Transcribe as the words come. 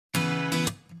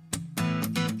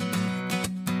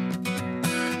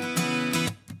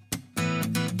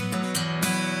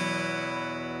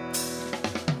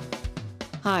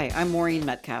Hi, I'm Maureen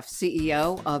Metcalf,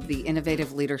 CEO of the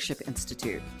Innovative Leadership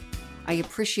Institute. I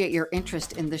appreciate your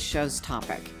interest in this show's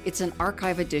topic. It's an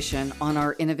archive edition on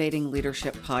our Innovating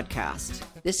Leadership podcast.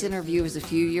 This interview is a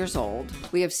few years old.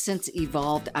 We have since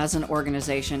evolved as an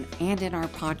organization and in our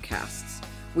podcasts.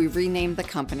 We renamed the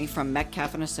company from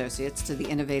Metcalf & Associates to the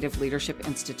Innovative Leadership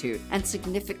Institute and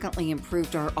significantly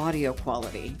improved our audio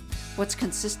quality. What's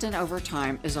consistent over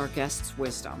time is our guests'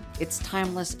 wisdom. It's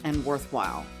timeless and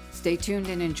worthwhile. Stay tuned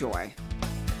and enjoy.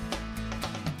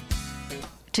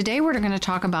 Today we're going to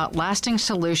talk about lasting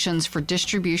solutions for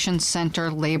distribution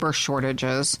center labor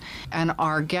shortages, and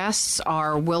our guests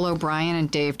are Will O'Brien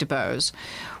and Dave DuBose.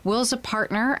 Will's a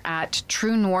partner at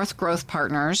True North Growth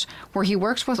Partners, where he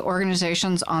works with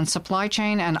organizations on supply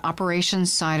chain and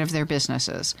operations side of their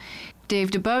businesses.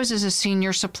 Dave DuBose is a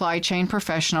senior supply chain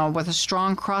professional with a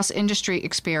strong cross-industry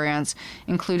experience,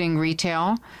 including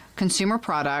retail, consumer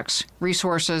products,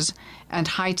 resources, and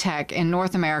high-tech in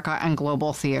North America and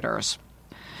global theaters.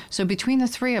 So between the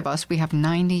three of us, we have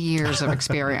 90 years of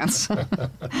experience.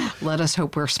 Let us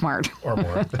hope we're smart. Or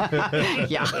more.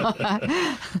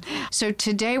 Yeah. So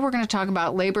today we're going to talk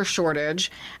about labor shortage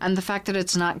and the fact that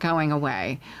it's not going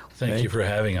away. Thank you for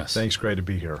having us. Thanks. Great to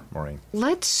be here, Maureen.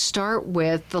 Let's start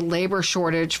with the labor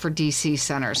shortage for DC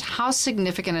centers. How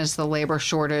significant is the labor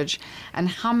shortage, and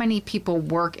how many people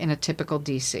work in a typical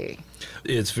DC?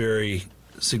 It's very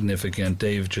significant.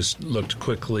 Dave just looked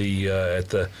quickly at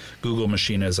the Google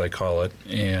machine, as I call it,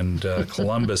 and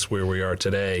Columbus, where we are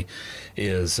today,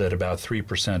 is at about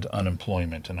 3%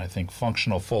 unemployment, and I think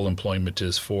functional full employment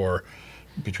is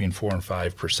between 4 and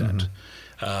 5%.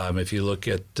 Mm-hmm. If you look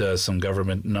at some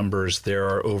government numbers, there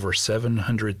are over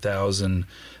 700,000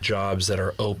 jobs that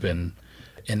are open,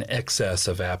 in excess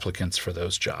of applicants for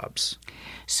those jobs.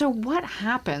 So what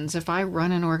happens if I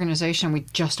run an organization and we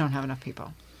just don't have enough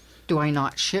people? Do I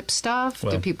not ship stuff?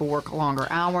 Well, do people work longer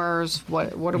hours?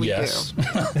 What do we do?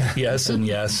 Yes, and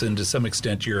to some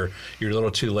extent you're a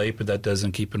little too late, but that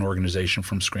doesn't keep an organization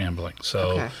from scrambling.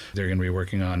 So They're going to be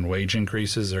working on wage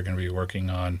increases. They're going to be working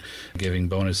on giving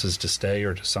bonuses to stay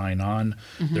or to sign on.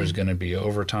 Mm-hmm. There's going to be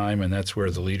overtime, and that's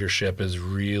where the leadership is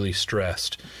really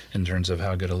stressed in terms of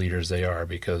how good of leaders they are,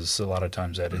 because a lot of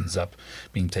times that ends up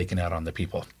being taken out on the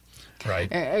people.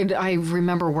 Right. I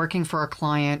remember working for a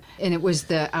client, and it was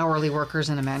the hourly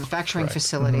workers in a manufacturing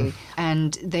facility, mm-hmm.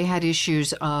 and they had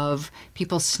issues of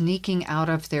people sneaking out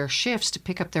of their shifts to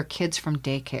pick up their kids from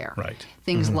daycare. Right.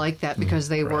 Things mm-hmm. like that, because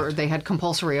they had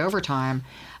compulsory overtime,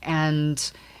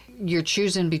 and you're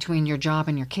choosing between your job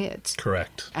and your kids.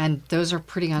 Correct. And those are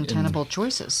pretty untenable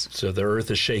choices. So the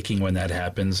earth is shaking when that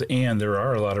happens, and there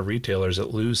are a lot of retailers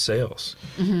that lose sales.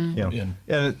 Mm-hmm.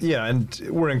 And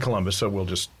we're in Columbus, so we'll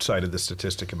just cited the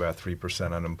statistic about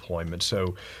 3% unemployment.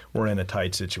 So we're in a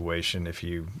tight situation. If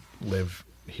you live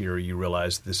here, you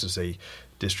realize this is a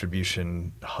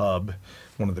distribution hub,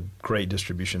 one of the great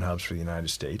distribution hubs for the United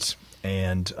States.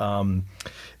 And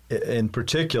in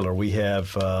particular, we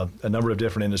have a number of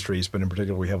different industries, but in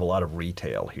particular, we have a lot of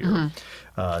retail here.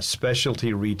 Mm-hmm.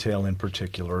 Specialty retail in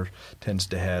particular tends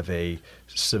to have a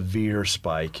severe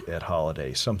spike at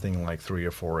holiday, something like 3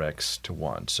 or 4x to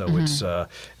 1. So mm-hmm. It's, in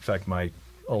fact, my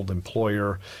old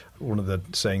employer, one of the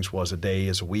sayings was a day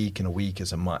is a week and a week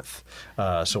is a month.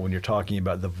 So when you're talking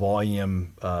about the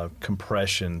volume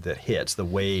compression that hits, the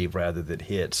wave rather that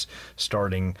hits,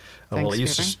 starting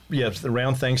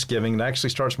around Thanksgiving. It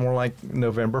actually starts more like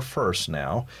November 1st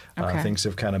now. Okay. Things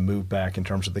have kind of moved back in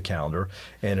terms of the calendar,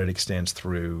 and it extends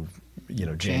through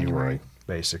January.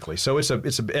 Basically, so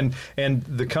and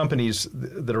the companies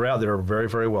that are out there are very,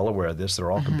 very well aware of this. They're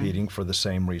all mm-hmm. competing for the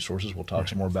same resources. We'll talk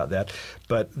some more about that,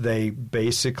 but they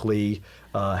basically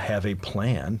have a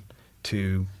plan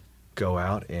to go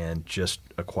out and just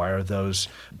acquire those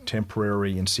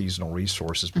temporary and seasonal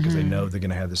resources because mm-hmm. they know they're going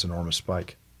to have this enormous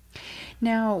spike.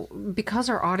 Now, because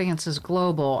our audience is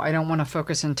global, I don't want to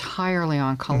focus entirely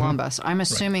on Columbus. Mm-hmm. I'm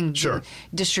assuming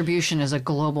distribution is a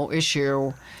global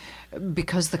issue,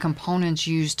 because the components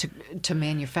used to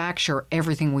manufacture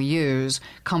everything we use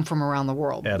come from around the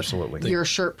world. Absolutely. Your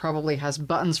shirt probably has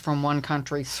buttons from one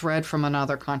country, thread from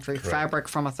another country, Correct. Fabric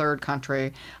from a third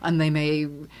country, and they may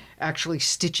actually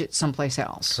stitch it someplace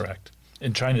else. Correct.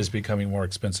 And China is becoming more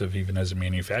expensive even as a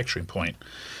manufacturing point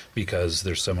because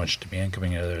there's so much demand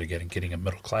coming out of there. Getting a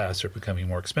middle class are becoming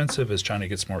more expensive. As China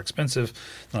gets more expensive,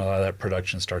 then a lot of that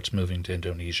production starts moving to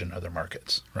Indonesia and other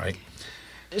markets, right?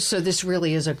 So this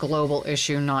really is a global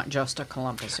issue, not just a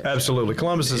Columbus issue. Absolutely.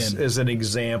 Columbus is an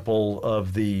example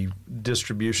of the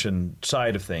distribution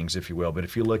side of things, if you will. But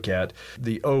if you look at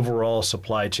the overall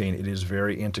supply chain, it is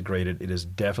very integrated. It is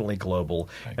definitely global,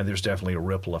 and there's definitely a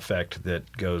ripple effect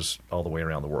that goes all the way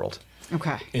around the world.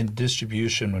 Okay. In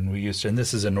distribution, when we used to, and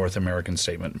this is a North American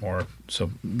statement more, so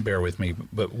bear with me,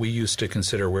 but we used to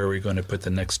consider where we're going to put the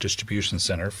next distribution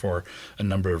center for a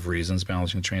number of reasons,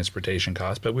 balancing transportation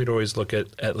costs, but we'd always look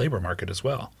at labor market as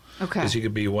well. Okay. Because you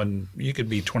could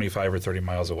be 25 or 30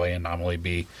 miles away and nominally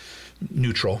be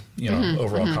neutral,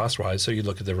 overall cost-wise, so you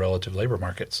look at the relative labor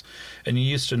markets. And you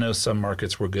used to know some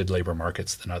markets were good labor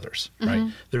markets than others,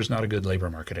 right? There's not a good labor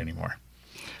market anymore.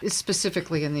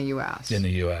 Specifically in the U.S.? In the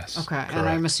U.S. Okay. Correct. And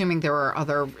I'm assuming there are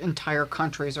other entire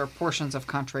countries or portions of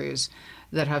countries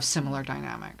that have similar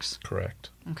dynamics. Correct.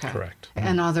 Okay. Correct.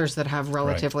 And others that have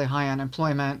relatively high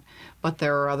unemployment, but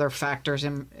there are other factors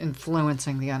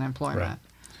influencing the unemployment.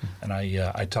 Right. And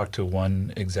I talked to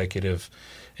one executive,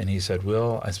 and he said,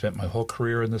 "Will, I spent my whole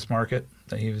career in this market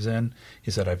that he was in."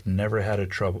 He said, I never had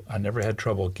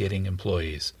trouble getting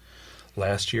employees.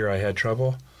 Last year I had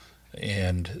trouble.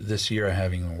 And this year I'm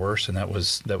having even worse, and that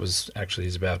was actually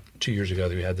it's about 2 years ago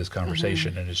that we had this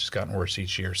conversation, and it's just gotten worse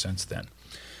each year since then.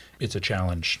 It's a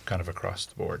challenge kind of across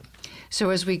the board. So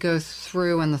as we go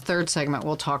through in the third segment,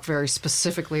 we'll talk very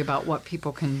specifically about what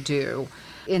people can do.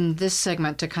 In this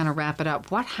segment, to kind of wrap it up,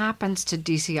 what happens to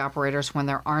DC operators when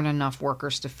there aren't enough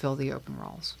workers to fill the open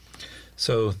roles?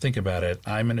 So think about it.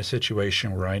 I'm in a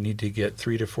situation where I need to get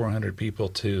 300 to 400 people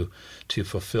to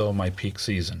fulfill my peak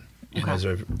season.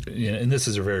 Okay. And this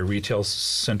is a very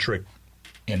retail-centric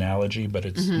analogy, but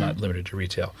it's not limited to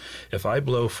retail. If I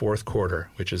blow fourth quarter,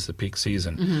 which is the peak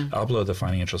season, I'll blow the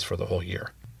financials for the whole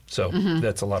year. So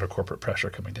that's a lot of corporate pressure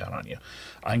coming down on you.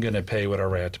 I'm going to pay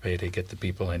whatever I have to pay to get the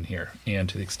people in here. And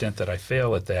to the extent that I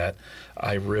fail at that,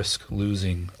 I risk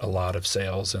losing a lot of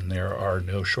sales. And there are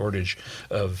no shortage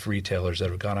of retailers that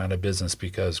have gone out of business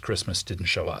because Christmas didn't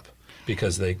show up.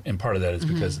 And part of that is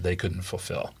because they couldn't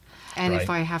fulfill. And right? if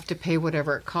I have to pay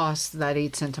whatever it costs, that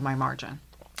eats into my margin.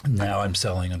 Now I'm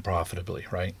selling unprofitably,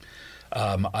 right?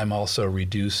 I'm also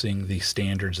reducing the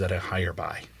standards that I hire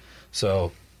by.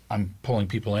 So I'm pulling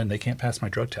people in. They can't pass my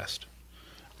drug test.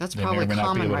 That's They probably may or may not be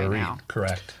common able right to read. now.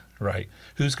 Correct. Right.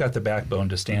 Who's got the backbone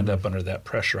to stand up under that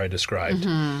pressure I described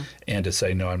and to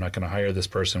say, no, I'm not going to hire this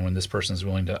person when this person's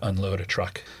willing to unload a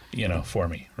truck, for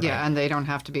me. Right? Yeah, and they don't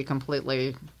have to be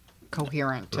completely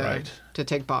coherent to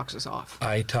take boxes off.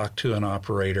 I talked to an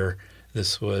operator,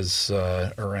 this was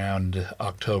around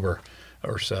October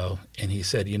or so, and he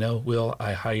said, Will,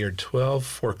 I hired 12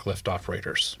 forklift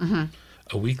operators.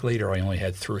 A week later, I only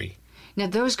had 3. Now,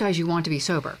 those guys you want to be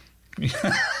sober.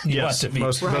 Yes,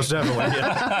 most definitely.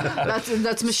 Yeah.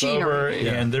 That's machinery. Sober,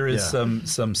 and there is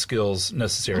some skills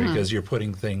necessary because you're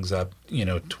putting things up,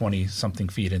 20-something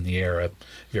feet in the air, a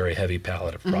very heavy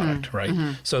pallet of product,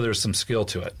 right? So there's some skill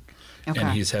to it. Okay.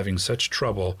 And he's having such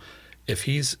trouble.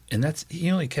 He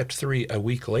only kept 3 a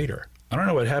week later. I don't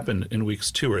know what happened in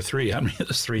weeks 2 or 3, how many of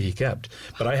those 3 he kept,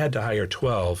 but I had to hire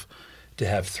 12 to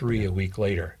have 3 a week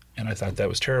later. And I thought that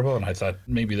was terrible, and I thought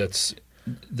maybe that's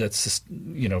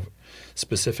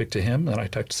specific to him. And I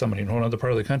talked to somebody in a whole other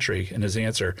part of the country, and his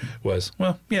answer was,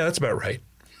 well, yeah, that's about right.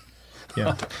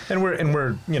 Yeah. And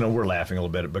we're laughing a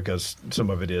little bit because some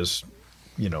of it is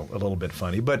a little bit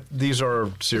funny, but these are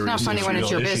serious It's not funny when it's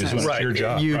your business. When it's your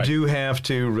job. You do have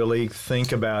to really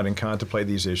think about and contemplate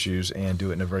these issues and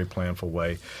do it in a very planful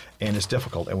way, and it's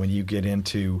difficult. And when you get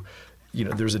into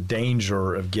there's a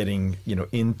danger of getting,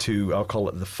 into, I'll call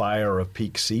it the fire of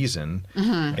peak season,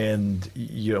 and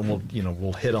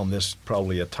we'll hit on this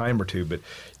probably a time or two, but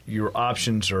your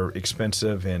options are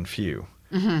expensive and few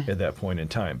at that point in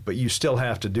time. But you still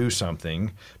have to do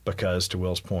something because, to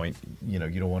Will's point, you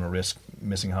don't want to risk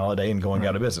missing holiday and going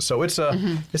out of business. So it's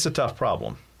a tough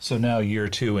problem. So now year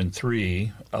 2 and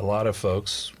 3, a lot of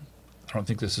folks, I don't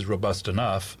think this is robust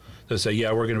enough. They'll say,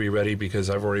 yeah, we're going to be ready because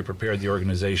I've already prepared the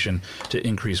organization to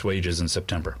increase wages in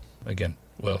September. Again,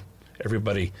 well,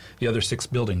 everybody, the other 6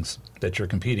 buildings that you're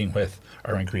competing with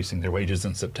are increasing their wages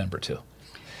in September too.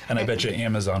 And I bet you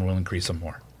Amazon will increase them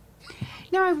more.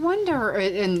 Now, I wonder,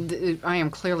 and I am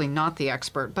clearly not the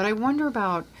expert, but I wonder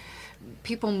about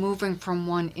people moving from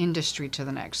one industry to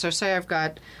the next. So say I've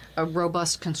got a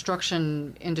robust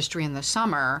construction industry in the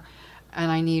summer,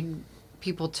 and I need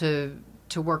people to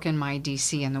work in my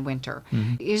DC in the winter.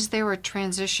 Is there a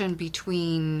transition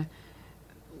between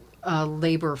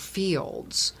labor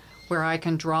fields where I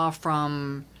can draw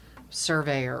from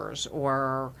surveyors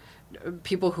or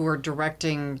people who are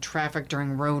directing traffic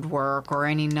during road work, or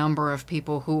any number of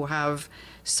people who have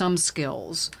some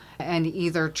skills and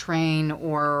either train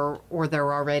or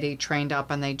they're already trained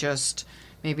up and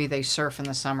maybe they surf in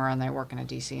the summer and they work in a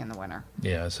DC in the winter.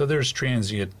 Yeah, so there's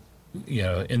transient,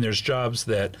 and there's jobs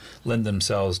that lend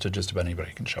themselves to just about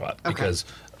anybody can show up, because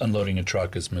unloading a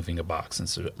truck is moving a box. And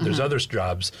so there's other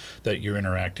jobs that you're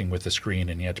interacting with the screen,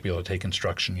 and you have to be able to take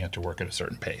instruction. You have to work at a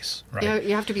certain pace, right? Yeah,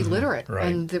 you have to be literate. Right.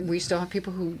 And we still have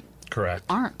people who Correct.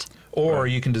 aren't. Or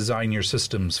you can design your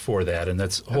systems for that, and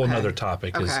that's a whole other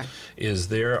topic. Is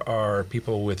there are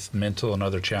people with mental and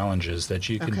other challenges that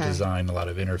you can design a lot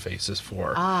of interfaces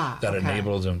for that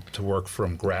enable them to work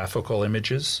from graphical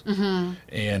images, and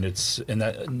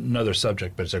that another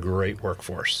subject, but it's a great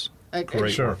workforce.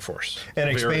 Great workforce. And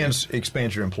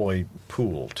expands your employee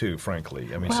pool, too, frankly.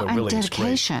 I mean, well, so and really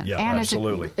dedication. It's great. Yeah,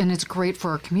 absolutely. And it's great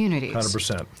for our communities.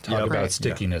 100%. Talk about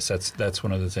stickiness. That's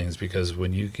one of the things, because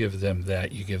when you give them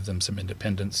that, you give them some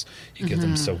independence, you give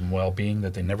them some well-being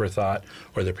that they never thought,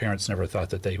 or their parents never thought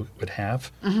that they would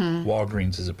have.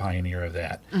 Walgreens is a pioneer of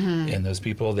that. And those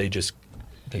people, they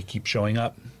keep showing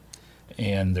up,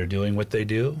 and they're doing what they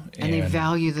do. And they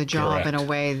value the job in a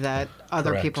way that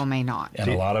other people may not. And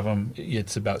a lot of them,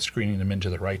 it's about screening them into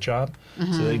the right job,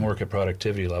 so they can work at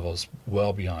productivity levels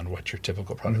well beyond what your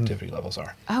typical productivity levels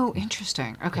are. Oh,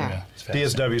 interesting. Okay. Yeah,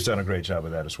 DSW's done a great job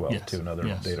of that as well, too. Another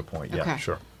data point. Yeah,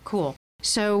 sure. Cool.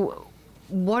 So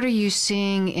what are you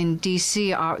seeing in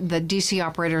DC, the DC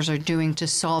operators are doing to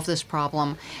solve this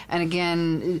problem? And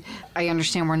again, I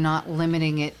understand we're not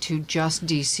limiting it to just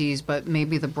DCs, but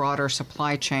maybe the broader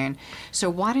supply chain. So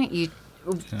why don't you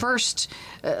first,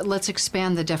 let's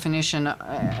expand the definition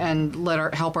and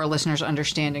help our listeners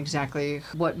understand exactly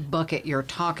what bucket you're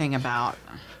talking about.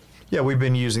 Yeah, we've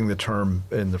been using the term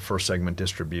in the first segment,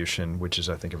 distribution, which is,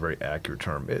 I think, a very accurate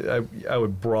term. I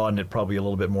would broaden it probably a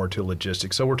little bit more to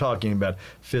logistics. So we're talking about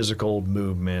physical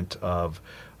movement of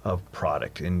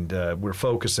product, and we're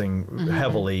focusing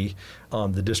heavily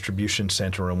on the distribution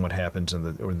center and what happens in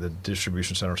the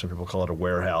distribution center. Some people call it a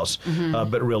warehouse,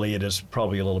 but really it is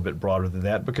probably a little bit broader than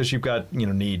that, because you've got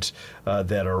needs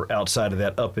that are outside of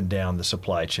that, up and down the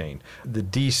supply chain. The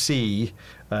DC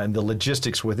and the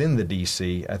logistics within the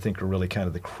DC, I think, are really kind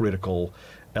of the critical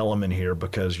element here,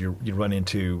 because you run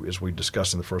into, as we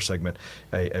discussed in the first segment,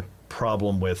 a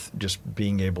problem with just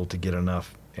being able to get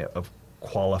enough of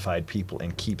qualified people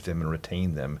and keep them and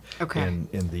retain them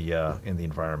in the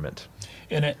environment.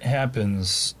 And it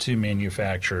happens to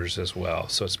manufacturers as well,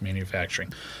 so it's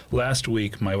manufacturing. Last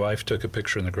week, my wife took a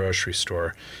picture in the grocery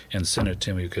store and sent it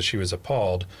to me because she was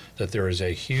appalled that there is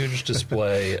a huge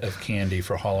display of candy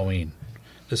for Halloween.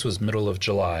 This was middle of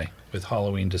July, with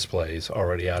Halloween displays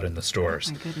already out in the stores.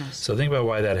 Oh, my goodness. So think about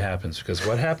why that happens, because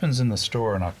what happens in the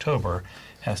store in October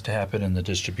has to happen in the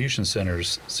distribution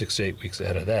centers 6 to 8 weeks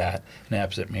ahead of that, and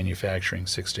happens at manufacturing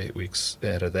 6 to 8 weeks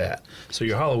ahead of that. So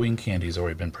your Halloween candy's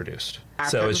already been produced.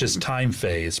 So it's just time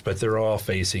phased, but they're all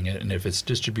facing it. And if it's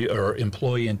or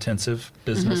employee intensive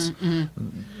business,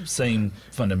 same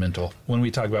fundamental. When we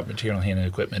talk about material handling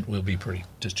equipment, we'll be pretty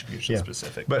distribution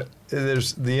specific. But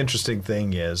there's the interesting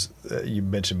thing is, you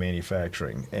mentioned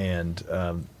manufacturing, and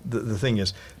the thing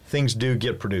is, things do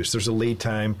get produced. There's a lead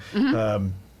time.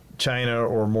 China,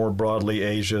 or more broadly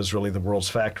Asia, is really the world's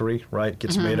factory, right?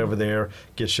 Gets made over there,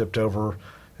 gets shipped over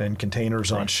in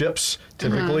containers on ships,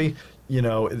 typically.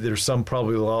 There's some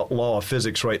probably law of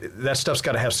physics, right? That stuff's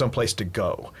got to have some place to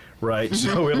go, right?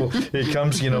 So it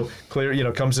comes,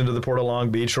 comes into the Port of Long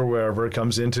Beach or wherever. It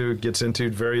gets into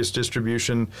various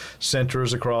distribution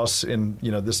centers across, in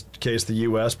this case, the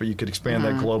U.S., but you could expand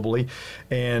that globally,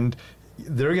 and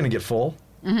they're going to get full.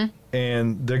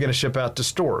 And they're going to ship out to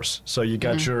stores. So you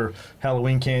got your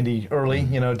Halloween candy early,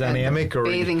 dynamic, or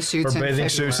bathing suits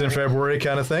in February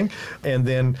kind of thing. And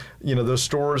then, those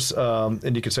stores,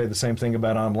 and you could say the same thing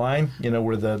about online,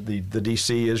 where the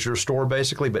DC is your store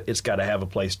basically, but it's got to have a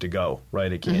place to go,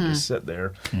 right? It can't just sit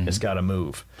there. It's got to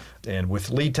move. And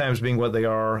with lead times being what they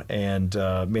are, and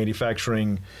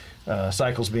manufacturing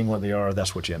cycles being what they are,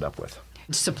 that's what you end up with.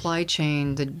 Supply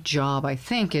chain, the job, I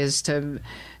think, is to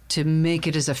make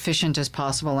it as efficient as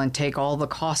possible and take all the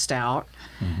cost out,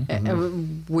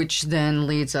 which then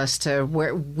leads us to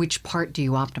which part do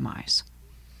you optimize?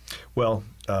 Well,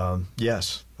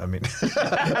 yes. I mean, so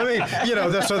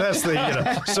that's the,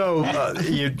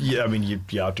 you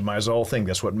optimize the whole thing.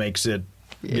 That's what makes it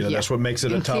that's what makes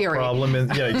it a tough theory. problem.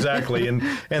 And, yeah, exactly. And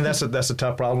that's a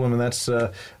tough problem, and that's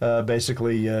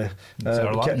basically That's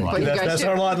our lot in life. That's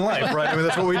our lot in life, right? I mean,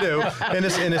 that's what we do, and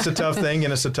it's a tough thing,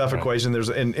 and it's a tough equation.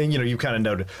 And you kind of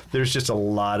noted there's just a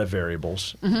lot of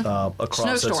variables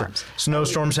across. Snowstorms.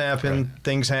 Snowstorms happen.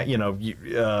 Things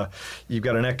you've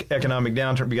got an economic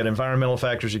downturn. You got environmental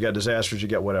factors. You got disasters. You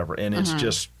got whatever, and it's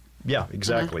just. Yeah,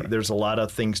 exactly. There's a lot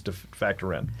of things to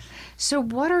factor in. So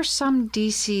what are some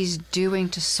DCs doing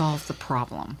to solve the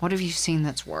problem? What have you seen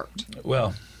that's worked?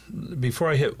 Well,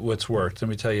 before I hit what's worked, let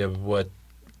me tell you what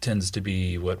tends to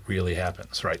be what really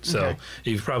happens, right? So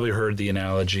you've probably heard the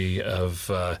analogy of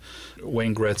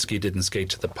Wayne Gretzky didn't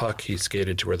skate to the puck; he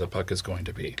skated to where the puck is going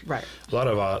to be. Right. A lot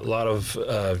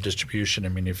of distribution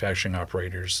and manufacturing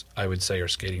operators, I would say, are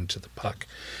skating to the puck,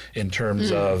 in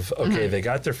terms of they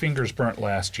got their fingers burnt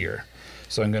last year,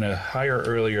 so I'm going to hire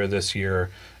earlier this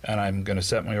year. And I'm going to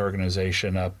set my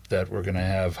organization up that we're going to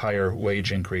have higher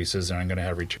wage increases, and I'm going to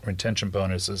have retention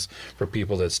bonuses for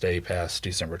people that stay past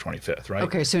December 25th, right?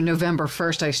 Okay, so November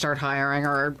 1st I start hiring,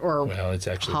 or Well, it's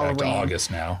actually Halloween. back to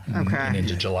August now, and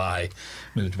into July,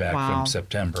 moved back from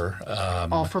September.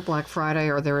 All for Black Friday,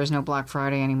 or there is no Black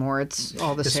Friday anymore. It's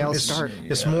all the sales start.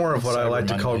 It's more of what I like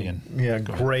to call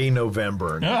gray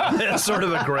November. It's sort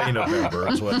of a gray November.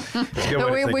 Is what,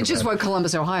 which is what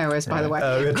Columbus, Ohio is, by the way.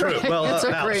 True. Well, it's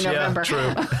a gray November.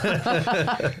 True.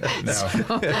 Now,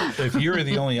 if you were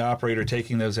the only operator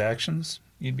taking those actions,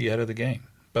 you'd be out of the game.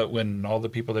 But when all the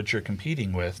people that you're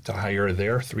competing with to hire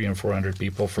their 300 and 400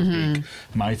 people for peak,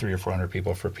 my 300 or 400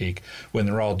 people for peak, when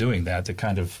they're all doing that, it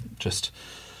kind of just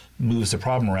moves the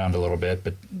problem around a little bit,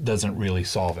 but doesn't really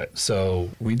solve it.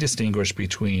 So we distinguish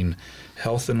between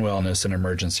health and wellness and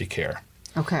emergency care.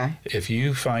 Okay. If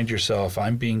you find yourself,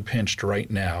 I'm being pinched right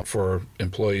now for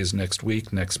employees next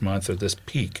week, next month, or this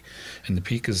peak, and the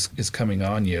peak is coming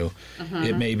on you,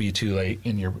 it may be too late,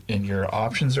 and your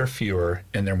options are fewer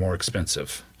and they're more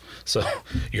expensive. So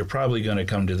you're probably going to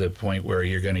come to the point where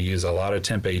you're going to use a lot of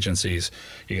temp agencies.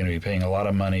 You're going to be paying a lot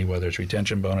of money, whether it's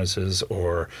retention bonuses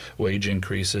or wage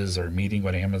increases or meeting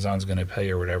what Amazon's going to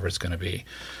pay or whatever it's going to be.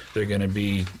 They're going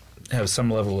to have some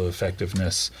level of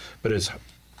effectiveness, but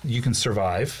you can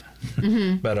survive,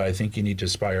 but I think you need to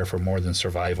aspire for more than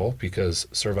survival, because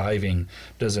surviving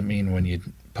doesn't mean when you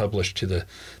publish to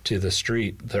the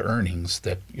street the earnings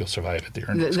that you'll survive at the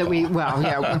earnings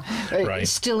call. Right.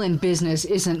 Still in business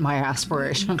isn't my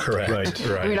aspiration. Correct.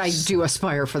 Right. I mean, I do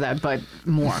aspire for that, but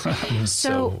more.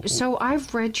 So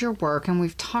I've read your work, and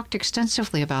we've talked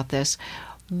extensively about this.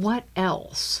 What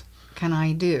else can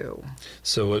I do?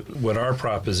 So what our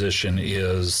proposition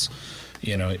is,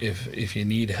 if you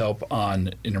need help on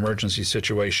an emergency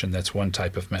situation, that's one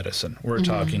type of medicine. We're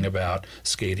talking about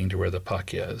skating to where the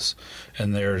puck is.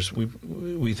 And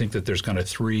we think that there's kind of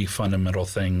three fundamental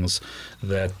things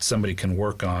that somebody can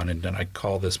work on, and then I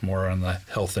call this more on the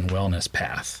health and wellness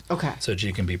path. Okay. So that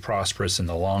you can be prosperous in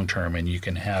the long term, and you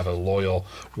can have a loyal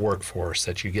workforce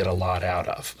that you get a lot out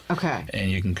of. Okay.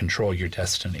 And you can control your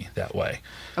destiny that way.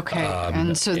 Okay.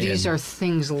 And so these are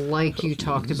things like you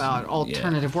talked about,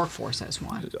 alternative workforce as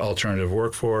one. Alternative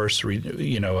workforce,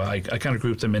 I kind of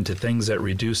group them into things that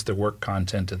reduce the work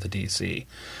content of the DC.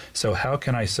 So how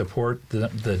can I support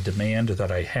the demand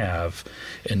that I have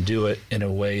and do it in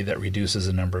a way that reduces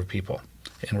the number of people?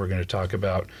 And we're going to talk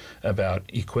about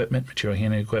equipment, material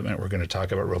handling equipment. We're going to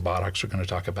talk about robotics. We're going to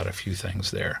talk about a few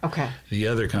things there. Okay. The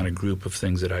other kind of group of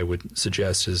things that I would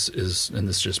suggest is, and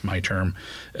this is just my term,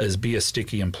 is be a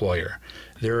sticky employer.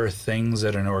 There are things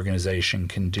that an organization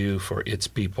can do for its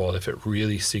people if it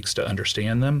really seeks to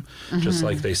understand them, just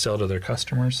like they sell to their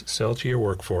customers, sell to your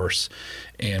workforce,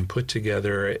 and put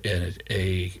together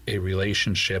a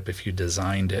relationship, if you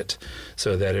designed it,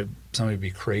 so that somebody would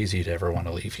be crazy to ever want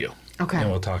to leave you. Okay.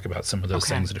 And we'll talk about some of those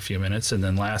things in a few minutes. And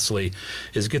then lastly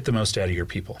is get the most out of your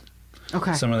people.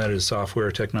 Okay. Some of that is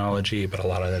software technology, but a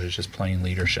lot of that is just plain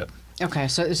leadership. Okay.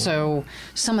 So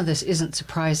some of this isn't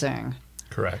surprising.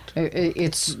 Correct.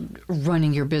 It's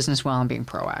running your business well and being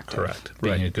proactive. Correct.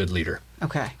 Being a good leader.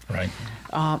 Okay. Right.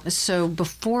 So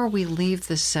before we leave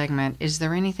this segment, is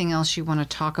there anything else you want to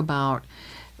talk about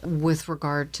with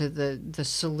regard to the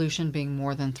solution being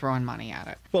more than throwing money at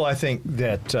it? Well, I think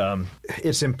that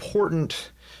it's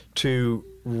important to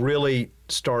really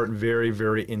start very,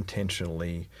 very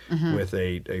intentionally with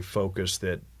a focus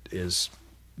that is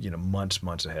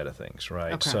months ahead of things,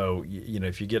 right? Okay. So,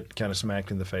 if you get kind of smacked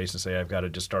in the face and say, I've got to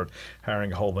just start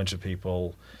hiring a whole bunch of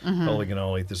people, holy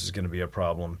cannoli, this is going to be a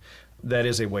problem. that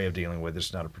is a way of dealing with it.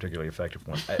 It's not a particularly effective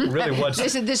one. Really,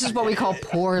 this is what we call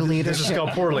poor leadership. This is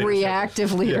called poor leadership.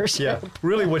 Reactive leadership. Yeah.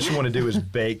 Really, what you want to do is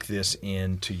bake this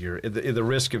into your. The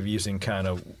risk of using kind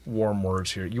of warm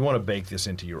words here, you want to bake this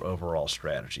into your overall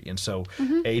strategy. And so,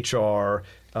 HR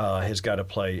has got to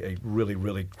play a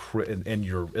really, and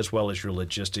your as well as your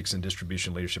logistics and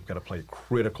distribution leadership got to play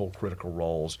critical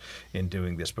roles in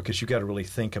doing this, because you've got to really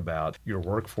think about your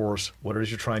workforce, what it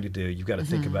is you're trying to do. You've got to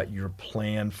think about your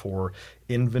plan for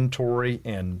inventory,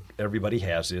 and everybody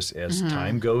has this as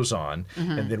time goes on,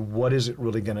 and then what is it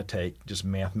really going to take just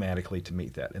mathematically to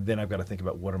meet that? And then I've got to think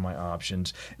about what are my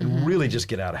options, and really just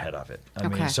get out ahead of it. I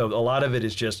mean, so a lot of it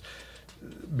is just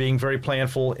being very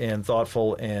planful and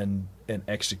thoughtful and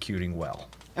executing well.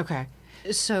 Okay.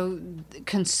 So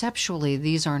conceptually,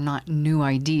 these are not new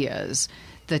ideas.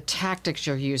 The tactics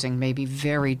you're using may be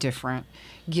very different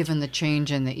given the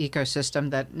change in the ecosystem,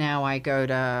 that now I go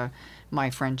to my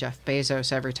friend Jeff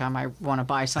Bezos every time I want to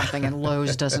buy something and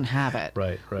Lowe's doesn't have it.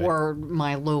 Right. Or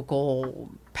my local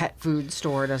pet food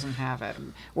store doesn't have it.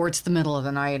 Or it's the middle of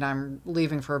the night, I'm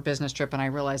leaving for a business trip and I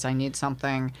realize I need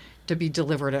something to be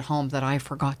delivered at home that I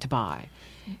forgot to buy.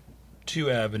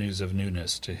 Two avenues of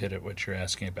newness to hit at what you're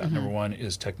asking about. Number one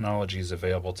is technology is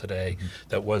available today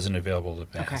that wasn't available in the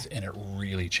past, and it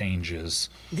really changes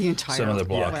the entire some of the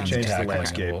blocking and tackling.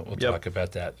 landscape. We'll talk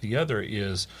about that. The other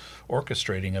is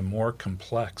orchestrating a more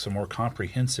complex, a more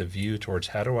comprehensive view towards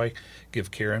how do I give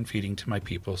care and feeding to my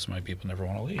people so my people never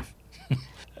want to leave.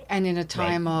 And in a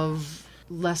time of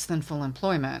less than full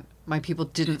employment, my people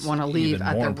didn't want to leave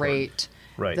at the rate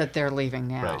that they're leaving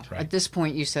now. Right. At this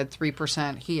point, you said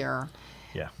 3% here.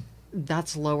 Yeah.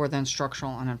 That's lower than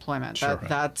structural unemployment. Sure.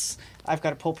 That's I've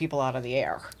got to pull people out of the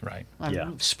air. Right.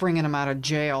 I'm springing them out of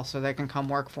jail so they can come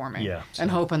work for me. Yeah. And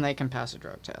hoping they can pass a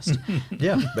drug test.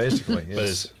 Yeah, basically. But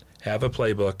it's have a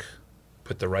playbook,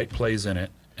 put the right plays in it,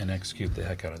 and execute the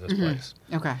heck out of those plays.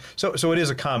 Okay. So it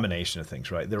is a combination of things,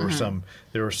 right? There were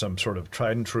some sort of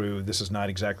tried and true. This is not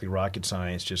exactly rocket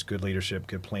science, just good leadership,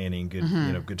 good planning,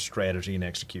 good good strategy and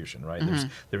execution, right?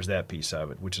 There's that piece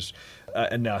of it, which is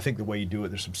and now I think the way you do it,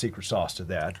 there's some secret sauce to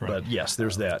that. But yes,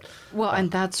 there's that. Well, and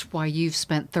that's why you've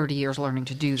spent 30 years learning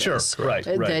to do this. Sure, right.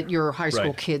 That your high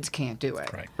school kids can't do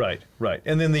it. Right.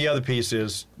 And then the other piece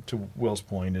is, to Will's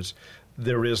point, is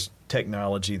there is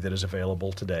technology that is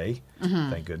available today,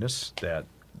 thank goodness, that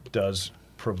does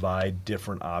provide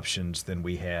different options than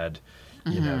we had,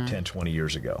 10, 20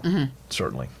 years ago,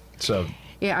 certainly. So,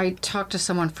 yeah, I talked to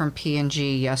someone from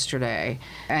P&G yesterday,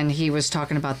 and he was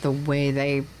talking about the way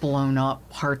they've blown up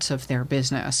parts of their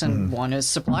business, and one is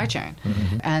supply chain.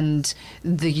 And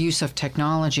the use of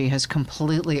technology has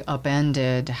completely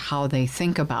upended how they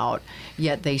think about,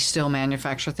 yet they still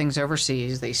manufacture things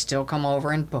overseas. They still come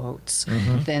over in boats.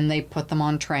 Then they put them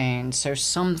on trains. So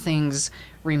some things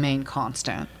remain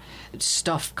constant.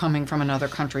 Stuff coming from another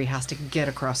country has to get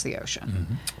across the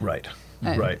ocean. Right.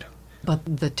 But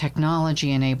the technology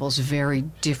enables very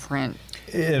different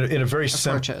in a very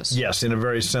approaches. In a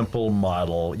very simple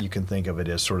model, you can think of it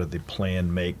as sort of the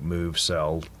plan, make, move,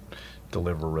 sell,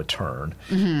 deliver, return.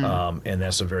 And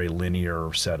that's a very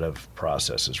linear set of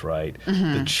processes, right?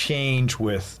 The change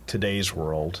with today's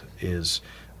world is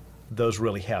those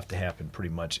really have to happen pretty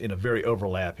much in a very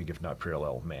overlapping, if not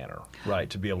parallel manner, right,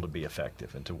 to be able to be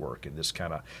effective and to work in this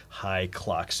kind of high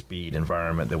clock speed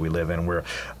environment that we live in, where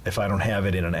if I don't have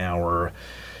it in an hour,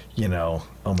 oh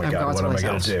my God, what am I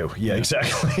going to do? Yeah,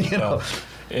 exactly. Well,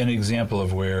 an example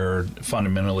of where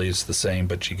fundamentally it's the same,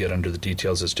 but you get under the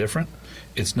details is different.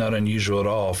 It's not unusual at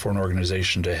all for an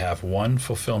organization to have one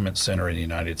fulfillment center in the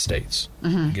United States.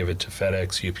 Give it to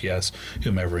FedEx, UPS,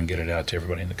 whomever, and get it out to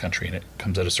everybody in the country, and it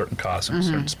comes at a certain cost and a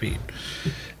certain speed.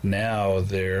 Now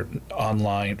they're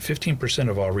online. 15%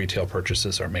 of all retail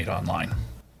purchases are made online.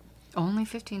 Only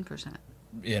 15%.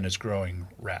 And it's growing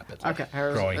rapidly. Okay, I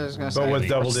was going to but say, with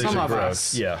double-digit growth.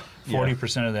 Us.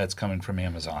 40% of that's coming from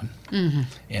Amazon, and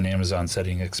Amazon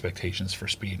setting expectations for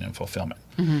speed and fulfillment.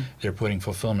 They're putting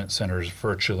fulfillment centers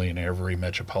virtually in every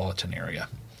metropolitan area.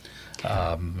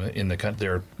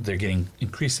 They're getting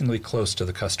increasingly close to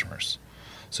the customers.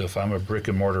 So if I'm a brick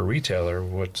and mortar retailer,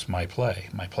 what's my play?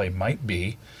 My play might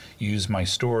be use my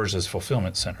stores as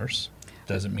fulfillment centers.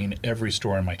 Doesn't mean every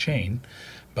store in my chain.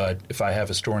 But if I have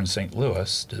a store in St.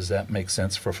 Louis, does that make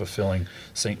sense for fulfilling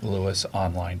St. Louis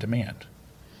online demand?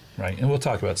 Right? And we'll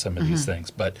talk about some of these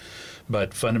things. But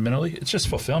fundamentally, it's just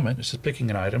fulfillment. It's just picking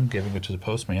an item, giving it to the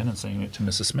postman, and sending it to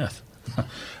Mrs. Smith.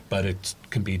 But it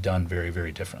can be done very,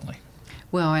 very differently.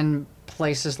 Well, in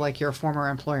places like your former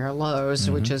employer, Lowe's,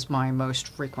 which is my most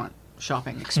frequent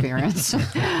shopping experience.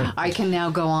 I can now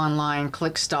go online,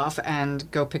 click stuff, and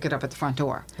go pick it up at the front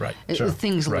door. Right.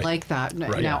 Things Right. like that.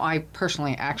 Right. Now, I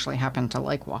personally actually happen to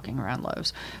like walking around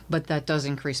Lowe's, but that does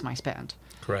increase my spend.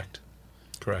 Correct.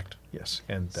 Yes,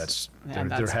 and they're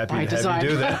that's happy by to have you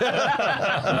do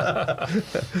that.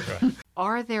 Right.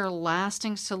 Are there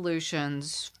lasting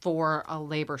solutions for a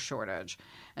labor shortage?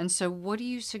 And so what do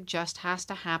you suggest has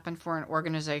to happen for an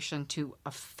organization to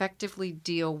effectively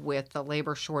deal with the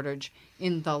labor shortage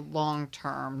in the long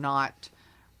term, not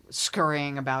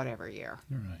scurrying about every year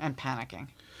and panicking?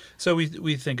 So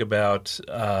we think about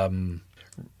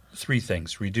three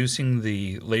things: reducing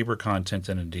the labor content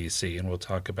in a DC, and we'll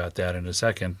talk about that in a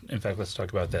second. In fact, let's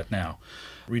talk about that now.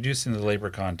 Reducing the labor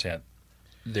content.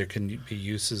 There can be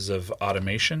uses of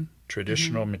automation,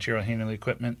 traditional material handling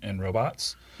equipment, and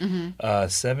robots.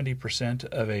 70%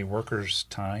 of a worker's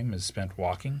time is spent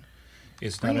walking.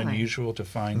 It's not unusual to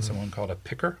find someone called a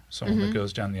picker, someone that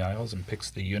goes down the aisles and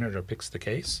picks the unit or picks the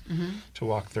case, to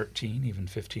walk 13, even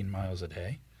 15 miles a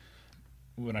day.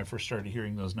 When I first started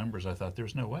hearing those numbers, I thought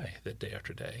there's no way that day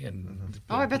after day. And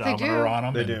I bet they do. on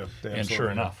them They and, do. They and sure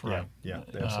absolutely enough, do. right? Yeah,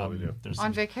 they absolutely do. There's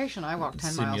On vacation, I walk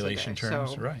 10 miles a day. simulation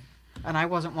terms, So, right? and I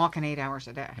wasn't walking 8 hours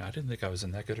a day. I didn't think I was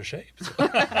in that good a shape. So.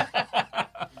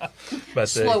 But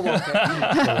Slow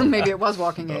walking. Maybe it was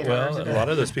walking 8 hours well, a a day. lot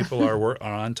of those people are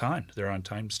on time. They're on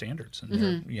time standards,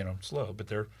 and they're slow, but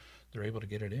they're able to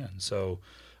get it in. So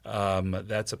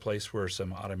that's a place where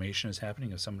some automation is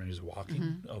happening. If someone is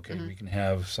walking, we can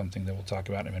have something that we'll talk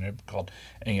about in a minute called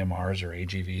AMRs or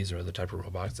AGVs or the type of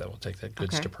robots that will take that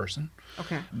goods to person.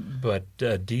 Okay. But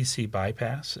DC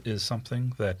bypass is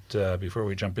something that before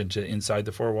we jump into inside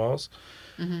the four walls,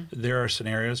 there are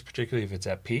scenarios, particularly if it's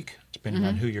at peak, depending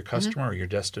on who your customer or your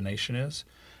destination is.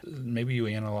 Maybe you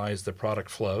analyze the product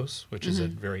flows, which is a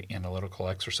very analytical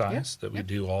exercise that we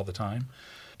do all the time,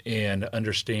 and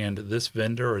understand this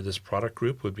vendor or this product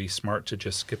group would be smart to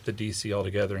just skip the DC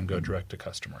altogether and go direct to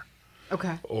customer.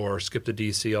 Okay. Or skip the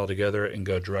DC altogether and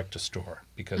go direct to store,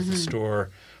 because the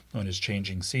store, when it's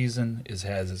changing season,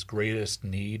 has its greatest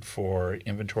need for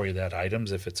inventory of that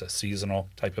items if it's a seasonal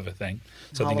type of a thing.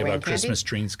 So think Halloween about Christmas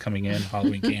trees coming in,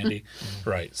 Halloween candy.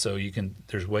 Right. So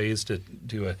there's ways to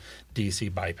do a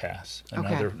DC bypass.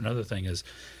 Another thing is,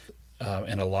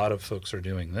 and a lot of folks are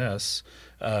doing this,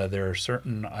 there are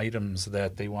certain items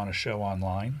that they want to show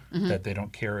online that they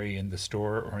don't carry in the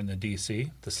store or in the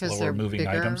DC. The slower moving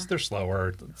bigger? items, they're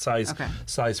slower.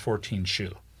 Size 14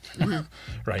 shoe.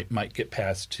 Right, might get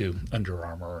passed to Under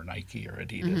Armour or Nike or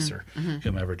Adidas or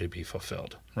whomever to be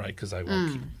fulfilled, right? Because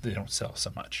they don't sell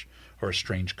so much, or a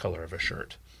strange color of a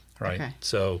shirt, right? Okay.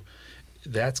 So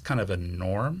that's kind of a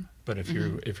norm. But if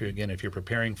you're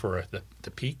preparing for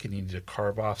the peak and you need to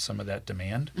carve off some of that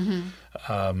demand,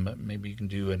 maybe you can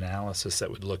do analysis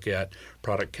that would look at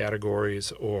product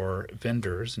categories or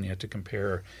vendors, and you have to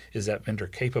compare: is that vendor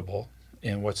capable?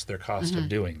 And what's their cost of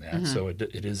doing that? So it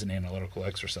is an analytical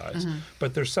exercise.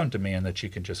 But there's some demand that you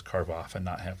can just carve off and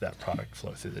not have that product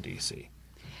flow through the DC.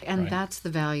 And that's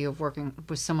the value of working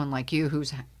with someone like you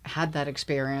who's had that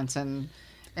experience and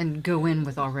go in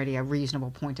with already a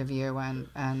reasonable point of view.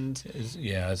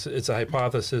 It's a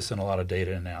hypothesis and a lot of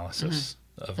data analysis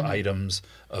of items,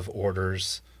 of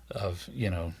orders, of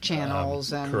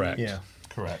channels. And correct. Yeah.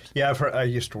 Correct. Yeah, I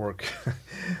used to work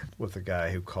with a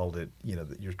guy who called it,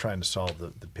 that you're trying to solve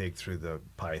the pig through the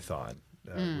python,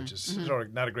 which is sort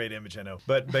of not a great image, I know.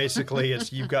 But basically,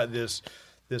 you've got this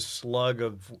slug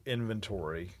of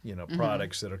inventory,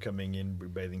 products that are coming in,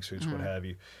 bathing suits, what have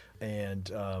you, and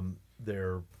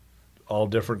they're all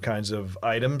different kinds of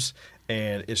items,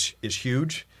 and it's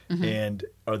huge. And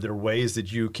are there ways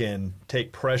that you can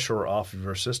take pressure off of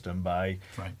your system by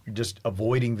just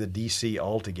avoiding the DC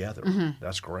altogether?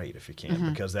 That's great if you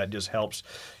can, because that just helps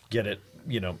get it,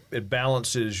 it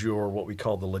balances your what we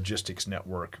call the logistics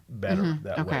network better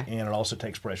that way. And it also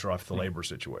takes pressure off the labor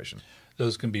situation.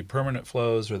 Those can be permanent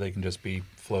flows, or they can just be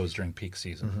flows during peak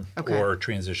season or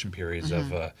transition periods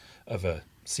of a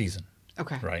season.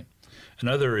 Okay. Right.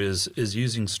 Another is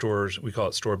using stores, we call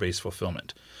it store-based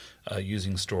fulfillment.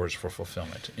 Using stores for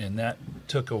fulfillment. And that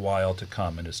took a while to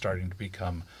come and is starting to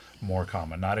become more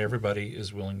common. Not everybody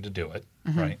is willing to do it,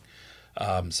 right?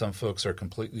 Some folks are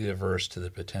completely averse to the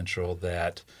potential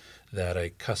that a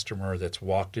customer that's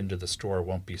walked into the store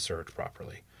won't be served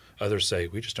properly. Others say,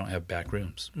 we just don't have back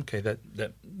rooms. Okay, that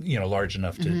large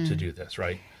enough to do this,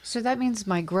 right? So that means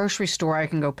my grocery store, I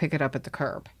can go pick it up at the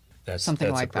curb. That's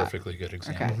like a perfectly good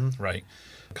example, right?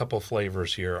 A couple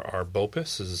flavors here are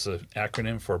BOPIS, is an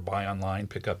acronym for Buy Online,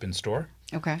 Pick Up in Store.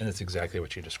 Okay. And it's exactly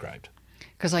what you described.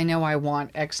 Because I know I want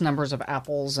X numbers of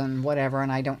apples and whatever,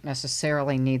 and I don't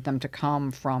necessarily need them to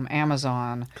come from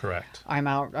Amazon. Correct.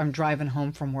 I'm driving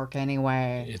home from work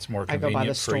anyway. It's more I go by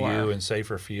the convenient for store. you and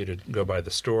safer for you to go by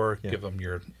the store, give them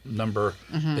your number,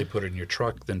 they put it in your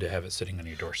truck, than to have it sitting on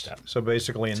your doorstep. So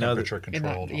basically, another Temperature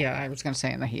controlled. Yeah, I was going to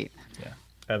say in the heat. Yeah.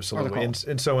 absolutely.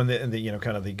 And so in the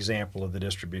kind of the example of the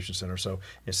distribution center, so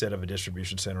instead of a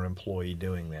distribution center employee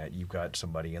doing that, you've got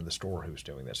somebody in the store who's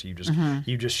doing that. So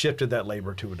you just shifted that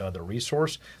labor to another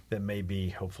resource that may be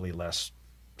hopefully less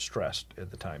stressed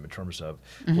at the time in terms of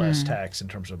less tax, in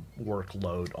terms of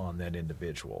workload on that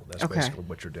individual. That's basically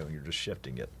what you're doing. You're just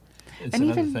shifting it. It's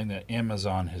another thing that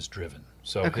Amazon has driven.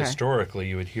 So historically,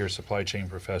 you would hear supply chain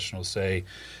professionals say,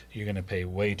 you're going to pay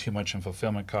way too much in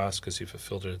fulfillment costs because you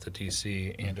fulfilled it at the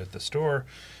DC and at the store,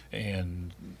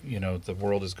 and the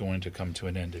world is going to come to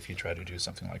an end if you try to do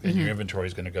something like that. Your inventory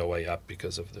is going to go way up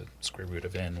because of the square root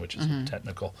of N, which is a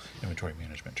technical inventory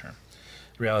management term.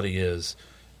 The reality is,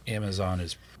 Amazon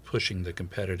is pushing the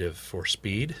competitive for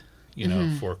speed,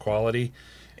 for quality,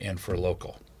 and for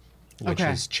local, which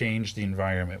has changed the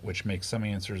environment, which makes some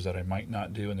answers that I might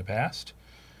not do in the past,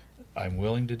 I'm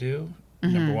willing to do,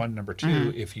 number one. Number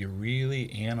two, if you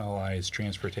really analyze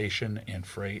transportation and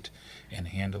freight and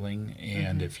handling,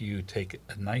 and if you take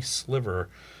a nice sliver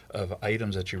of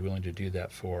items that you're willing to do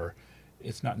that for,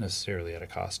 it's not necessarily at a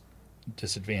cost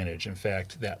disadvantage. In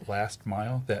fact, that last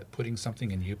mile, that putting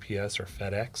something in UPS or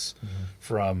FedEx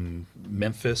from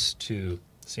Memphis to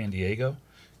San Diego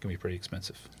can be pretty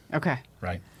expensive. Okay.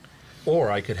 Right.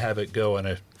 Or I could have it go in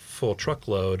a full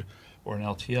truckload or an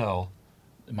LTL,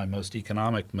 in my most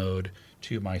economic mode,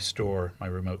 to my store, my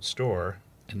remote store,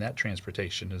 and that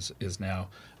transportation is now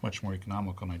much more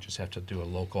economical, and I just have to do a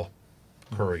local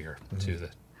courier to the.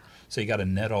 So you got to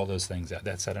net all those things out.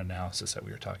 That's that analysis that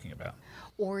we were talking about.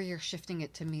 Or you're shifting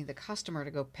it to me, the customer,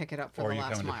 to go pick it up for or the you're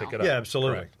last coming mile. to pick it up. Yeah,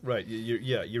 absolutely. Correct. Right.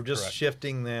 You're just Correct.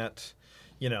 shifting that.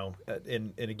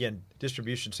 And again,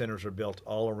 distribution centers are built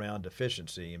all around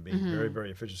efficiency and being very, very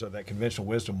efficient. So that conventional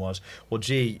wisdom was, well,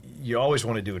 gee, you always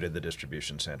want to do it in the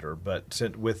distribution center, but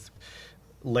with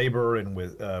labor and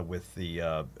with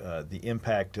the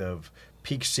impact of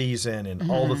peak season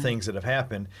and all the things that have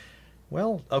happened,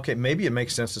 well, okay, maybe it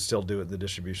makes sense to still do it in the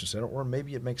distribution center, or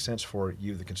maybe it makes sense for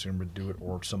you, the consumer, to do it,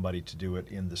 or somebody to do it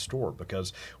in the store.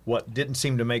 Because what didn't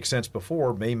seem to make sense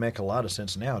before may make a lot of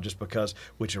sense now. Just because,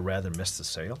 would you rather miss the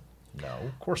sale? No,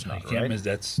 of course not. You can't miss.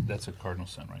 That's a cardinal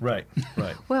sin, right? Right,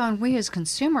 right. Well, and we as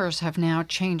consumers have now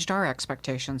changed our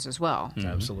expectations as well.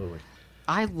 Absolutely.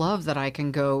 I love that I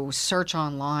can go search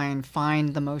online,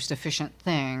 find the most efficient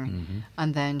thing,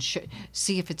 and then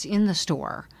see if it's in the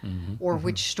store or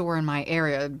which store in my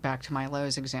area, back to my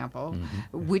Lowe's example,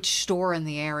 which store in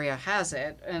the area has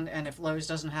it. And if Lowe's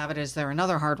doesn't have it, is there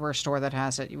another hardware store that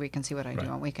has it? We can see what I do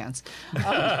on weekends.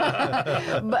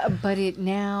 But it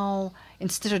now,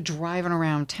 instead of driving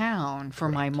around town for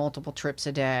my multiple trips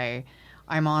a day,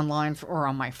 I'm online or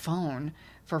on my phone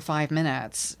for 5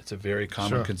 minutes. It's a very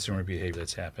common consumer behavior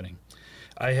that's happening.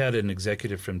 I had an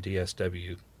executive from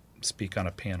DSW speak on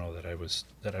a panel that I was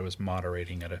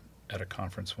moderating at a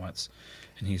conference once,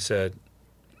 and he said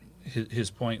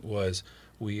his point was,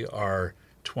 we are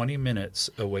 20 minutes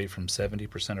away from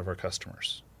 70% of our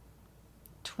customers.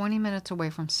 20 minutes away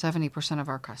from 70% of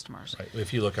our customers. Right.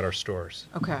 If you look at our stores.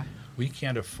 Okay. We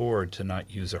can't afford to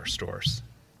not use our stores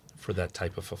for that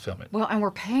type of fulfillment. Well, and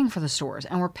we're paying for the stores,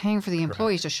 and we're paying for the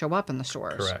employees to show up in the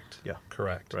stores. Correct. Yeah.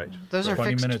 Correct. Right. Those are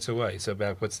 20 fixed. minutes away. So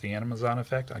back, what's the Amazon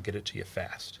effect? I'll get it to you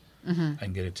fast. I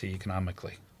can get it to you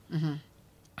economically. I'm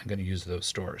going to use those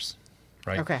stores.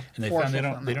 Right? Okay. And they For found they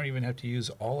fulfillment. don't even have to use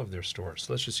all of their stores.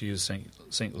 So let's just use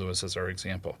St. Louis as our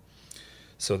example.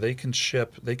 So they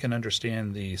can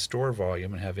understand the store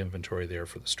volume and have inventory there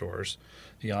for the stores,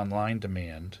 the online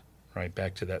demand, right,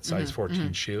 back to that size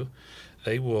 14 shoe.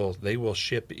 They will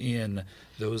ship in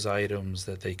those items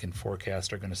that they can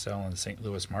forecast are going to sell in the St.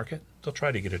 Louis market. They'll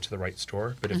try to get it to the right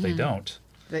store, but if they don't,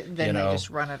 Then they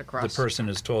just run it across. the person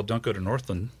is told, don't go to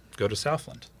Northland, go to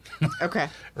Southland. Okay.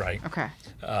 Right. Okay.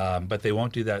 But they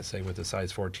won't do that, say, with a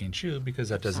size 14 shoe, because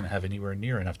that doesn't have anywhere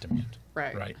near enough demand.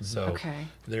 Right. Right. So Okay.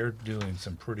 they're doing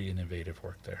some pretty innovative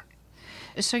work there.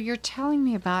 So you're telling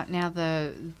me about now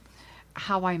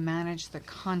how I manage the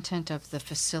content of the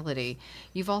facility.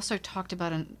 You've also talked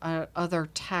about other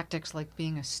tactics like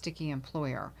being a sticky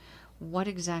employer. What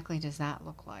exactly does that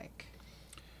look like?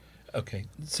 Okay,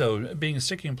 so being a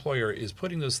sticky employer is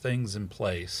putting those things in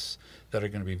place that are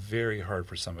going to be very hard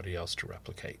for somebody else to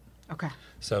replicate. Okay.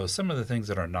 So some of the things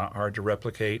that are not hard to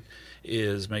replicate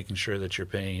is making sure that you're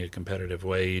paying a competitive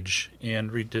wage.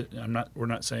 And we're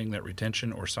not saying that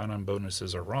retention or sign-on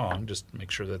bonuses are wrong. Just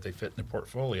make sure that they fit in the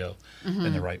portfolio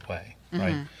in the right way,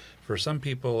 right? For some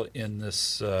people in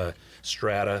this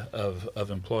strata of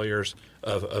employers,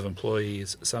 of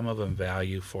employees, some of them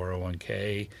value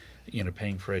 401k,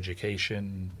 paying for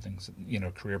education, things,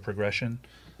 career progression.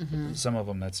 Some of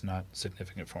them that's not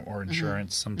significant for them, or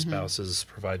insurance. Some spouses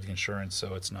provide the insurance,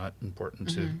 so it's not important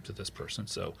to this person.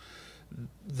 So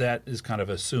that is kind of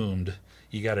assumed.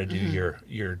 You got to do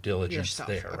your diligence Yourself,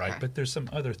 there, okay. right? But there's some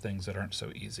other things that aren't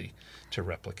so easy to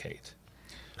replicate.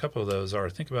 A couple of those are,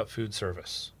 think about food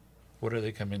service. What do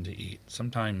they come in to eat?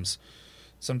 Sometimes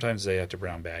they have to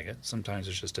brown bag it. Sometimes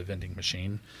it's just a vending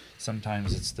machine.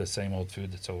 Sometimes it's the same old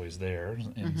food that's always there.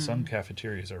 And some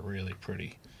cafeterias are really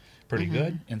pretty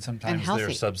good, and sometimes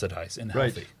they're subsidized and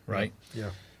healthy, right?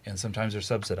 Yeah. And sometimes they're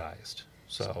subsidized.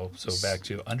 So back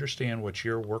to understand what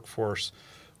your workforce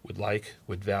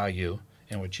would value,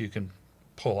 and what you can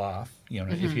pull off.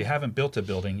 If you haven't built a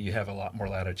building, you have a lot more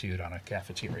latitude on a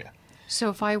cafeteria. So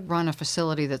if I run a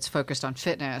facility that's focused on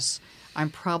fitness, I'm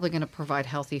probably going to provide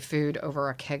healthy food over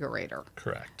a kegerator.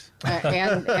 Correct.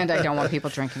 And I don't want people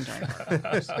drinking during work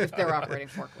if they're operating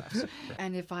forklifts.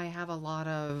 And if I have a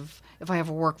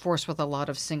workforce with a lot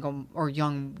of single or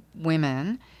young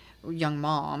women, young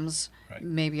moms, Right.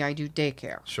 maybe I do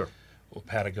daycare. Sure. Well,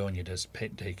 Patagonia does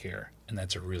daycare, and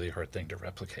that's a really hard thing to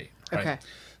replicate. Right? Okay.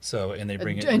 So, and they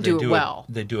bring it And they do it well.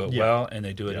 They do it Yeah. well, and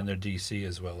they do it Yeah. in their DC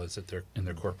as well as in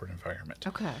their corporate environment.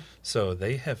 Okay. So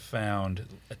they have found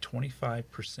a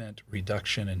 25%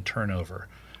 reduction in turnover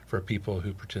for people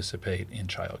who participate in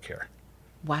childcare.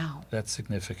 Wow. That's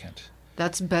significant.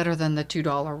 That's better than the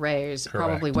 $2 raise. Correct.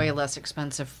 Probably way less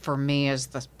expensive for me as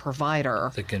the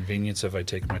provider. The convenience of I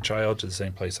take my child to the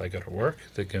same place I go to work.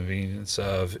 The convenience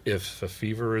of if a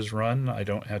fever is run, I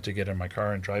don't have to get in my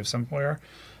car and drive somewhere.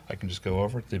 I can just go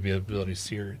over. The ability to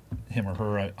see him or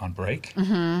her on break.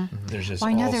 There's just Well,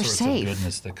 I know all they're sorts safe. of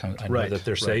goodness that comes. I know Right, that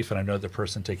they're right. safe, and I know the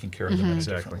person taking care of them at a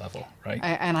Exactly. different level, right?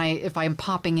 If I'm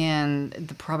popping in,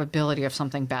 the probability of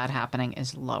something bad happening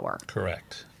is lower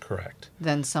Correct.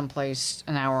 than someplace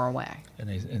an hour away.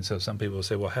 And so some people will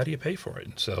say, well, how do you pay for it?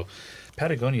 And so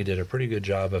Patagonia did a pretty good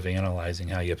job of analyzing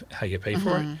how you pay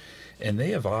for it. And they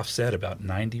have offset about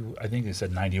 90, I think they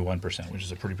said 91%, which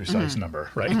is a pretty precise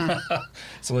number, right?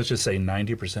 So let's just say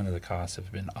 90% of the costs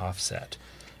have been offset.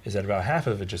 Is that about half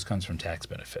of it just comes from tax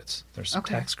benefits. There's some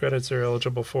tax credits they're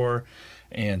eligible for,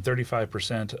 and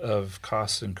 35% of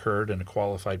costs incurred in a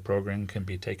qualified program can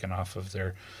be taken off of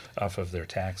their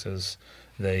taxes.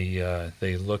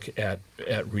 They look at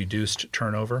reduced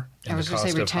turnover and I was the going to cost say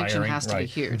of retention hiring. has to be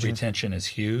huge. Retention is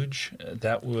huge.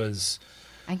 That was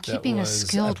And keeping a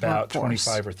skilled about workforce.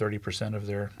 25 or 30% of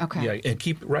their Okay. Yeah,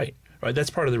 and right.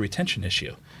 That's part of the retention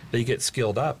issue. They get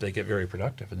skilled up, they get very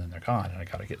productive, and then they're gone. And I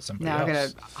got to get somebody Now I've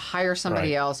else. got to hire somebody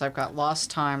Right. else. I've got lost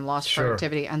time, lost Sure.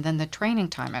 productivity, and then the training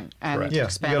time and Correct. Yeah,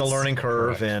 expense. you got a learning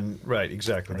curve, Correct. and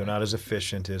exactly. They're not as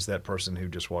efficient as that person who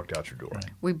just walked out your door. Right.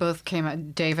 We both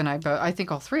came. Dave and I both. I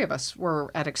think all three of us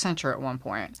were at Accenture at one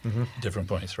point. Different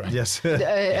points, right? Yes.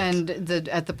 And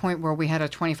at the point where we had a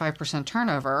 25%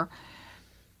 turnover,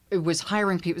 it was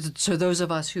hiring people. So those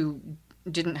of us who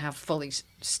didn't have fully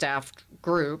staffed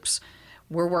groups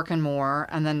were working more,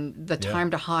 and then the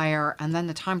time to hire and then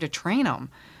the time to train them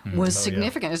was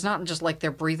significant. It's not just like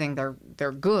they're breathing;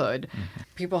 they're good.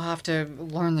 People have to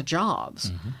learn the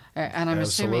jobs, and I'm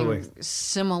Absolutely. assuming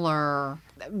similar,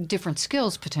 different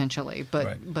skills potentially, but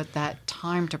Right. but that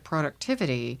time to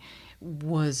productivity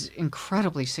was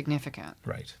incredibly significant.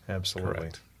 Right. Absolutely.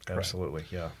 Correct. Absolutely.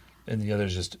 Yeah. And the other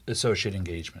is just associate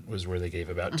engagement was where they gave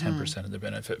about 10% of the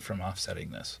benefit from offsetting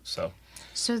this. So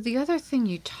the other thing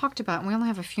you talked about, and we only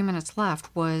have a few minutes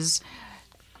left, was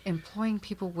employing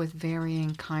people with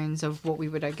varying kinds of what we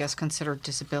would, I guess, consider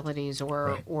disabilities or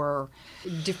Right. or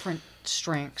different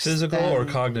strengths. Physical or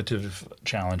than- cognitive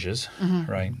challenges,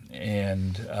 right?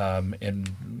 And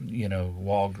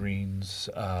Walgreens.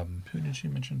 Who did you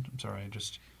mention? I'm sorry, I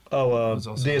just. was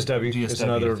also DSW is DSW,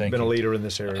 another thank been a you. leader in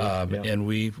this area. And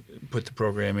we put the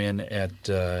program in at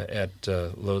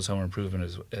Lowe's Home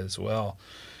Improvement as well.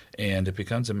 And it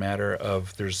becomes a matter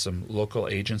of there's some local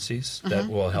agencies that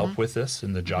will help with this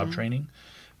in the job training.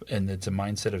 And it's a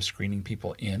mindset of screening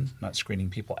people in, not screening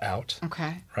people out.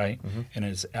 Okay. Right? And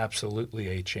it's absolutely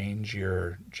a change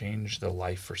the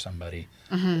life for somebody,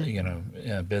 in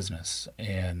a business.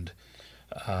 And,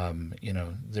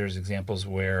 there's examples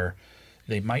where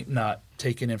they might not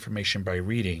take in information by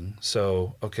reading.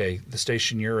 So, okay, the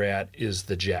station you're at is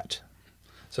the Jet.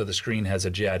 So the screen has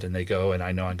a jet, and they go, and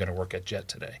I know I'm going to work at jet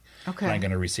today. Okay. And I'm going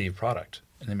to receive product,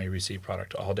 and they may receive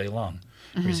product all day long.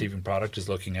 Mm-hmm. Receiving product is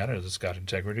looking at it, it's got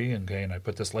integrity, okay, and I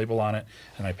put this label on it,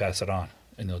 and I pass it on.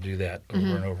 And they'll do that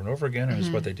over and over and over again, and it's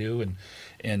what they do.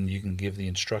 And you can give the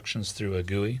instructions through a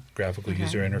GUI, graphical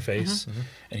user interface,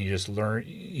 and you just learn.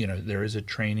 There is a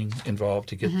training involved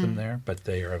to get them there, but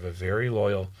they are very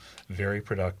loyal, very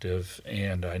productive.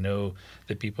 And I know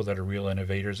the people that are real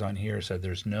innovators on here said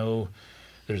there's no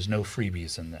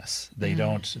freebies in this. They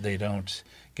don't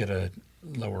get a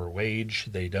lower wage.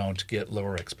 They don't get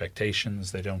lower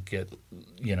expectations. They don't get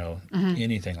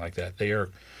anything like that. They are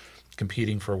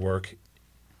competing for work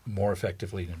more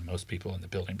effectively than most people in the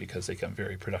building because they become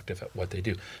very productive at what they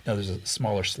do. Now, there's a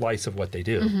smaller slice of what they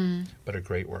do, but a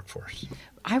great workforce.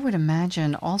 I would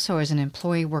imagine also as an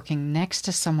employee working next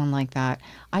to someone like that,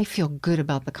 I feel good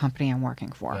about the company I'm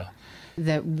working for,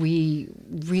 that we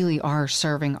really are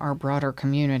serving our broader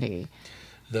community.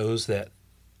 Those that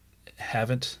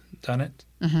haven't done it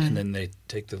and then they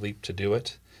take the leap to do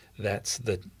it, that's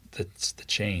the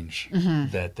change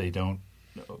that they don't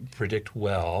predict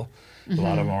well. A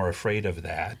lot of them are afraid of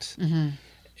that.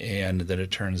 And then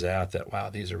it turns out that, wow,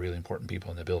 these are really important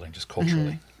people in the building just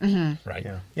culturally. Right?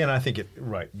 Yeah, and I think you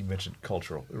mentioned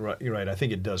cultural. Right, you're right. I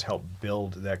think it does help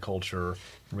build that culture,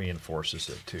 reinforces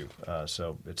it too.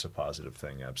 So it's a positive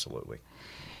thing, absolutely.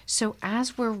 So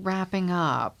as we're wrapping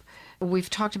up, we've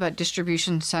talked about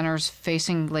distribution centers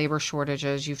facing labor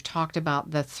shortages. You've talked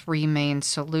about the three main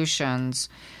solutions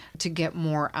to get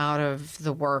more out of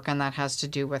the work, and that has to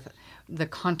do with the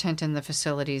content in the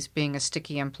facilities, being a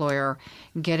sticky employer,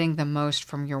 getting the most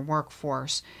from your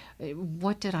workforce.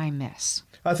 What did I miss?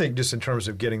 I think just in terms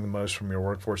of getting the most from your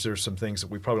workforce, there's some things that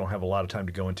we probably don't have a lot of time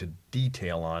to go into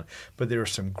detail on, but there are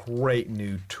some great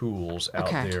new tools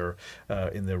out there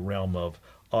in the realm of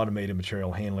automated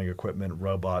material handling equipment,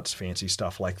 robots, fancy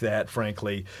stuff like that,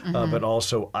 frankly, but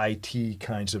also IT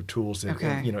kinds of tools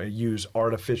that use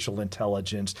artificial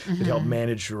intelligence that help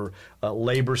manage your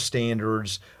labor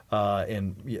standards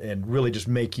and really just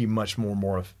make you much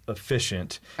more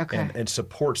efficient and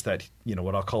supports that,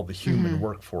 what I'll call the human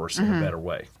workforce in a better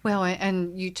way. Well,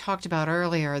 and you talked about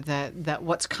earlier that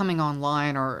what's coming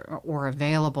online or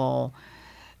available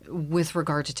with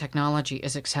regard to technology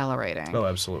is accelerating. Oh,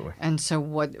 absolutely. And so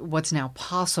what's now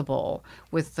possible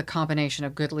with the combination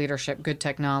of good leadership, good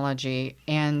technology,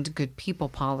 and good people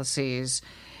policies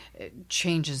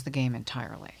changes the game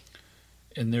entirely.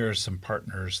 And there are some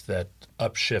partners that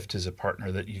Upshift is a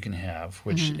partner that you can have,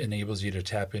 which enables you to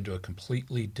tap into a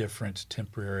completely different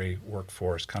temporary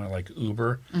workforce, kind of like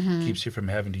Uber keeps you from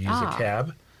having to use a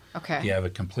cab. Okay. You have a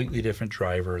completely different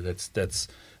driver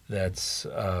that's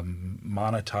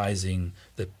monetizing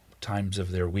the times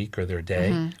of their week or their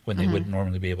day when they wouldn't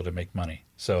normally be able to make money.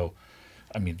 So,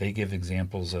 I mean, they give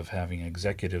examples of having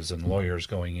executives and lawyers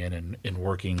going in and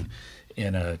working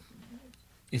in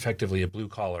effectively a blue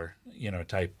collar,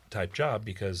 type job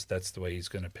because that's the way he's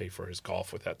going to pay for his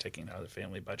golf without taking it out of the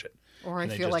family budget. Or I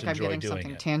feel like I'm getting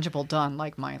something tangible done,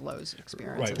 like my Lowe's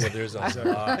experience. Right. Well, there's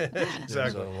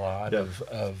a lot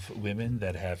of women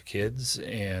that have kids,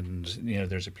 and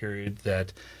there's a period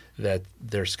that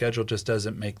their schedule just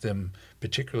doesn't make them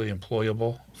particularly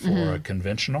employable for a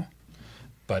conventional.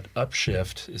 But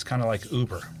Upshift is kind of like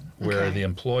Uber, where the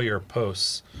employer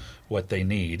posts what they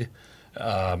need.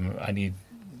 I need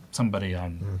somebody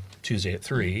on Tuesday at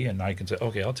 3, and I can say,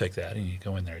 okay, I'll take that, and you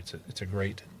go in there. It's a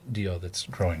great deal that's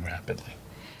growing rapidly.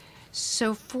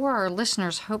 So for our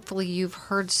listeners, hopefully you've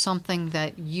heard something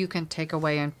that you can take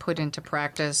away and put into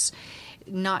practice,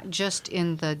 not just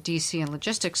in the DC and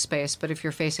logistics space, but if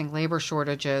you're facing labor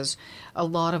shortages, a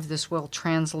lot of this will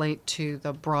translate to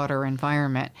the broader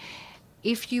environment.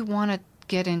 If you want to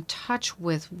get in touch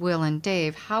with Will and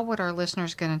Dave, how would our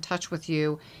listeners get in touch with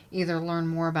you, either learn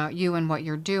more about you and what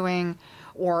you're doing,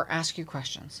 or ask you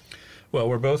questions? Well,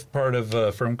 we're both part of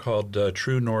a firm called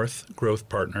True North Growth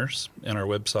Partners, and our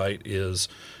website is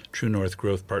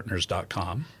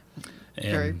truenorthgrowthpartners.com.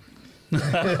 Very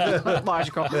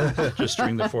logical. Just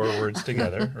string the 4 words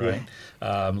together, right?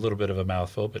 A little bit of a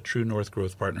mouthful, but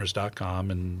truenorthgrowthpartners.com,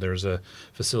 and there's a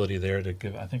facility there to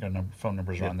give. I think our phone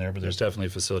numbers are on there, but there's definitely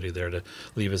a facility there to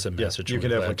leave us a message. You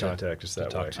can definitely contact us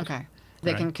that way. Okay.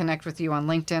 They can connect with you on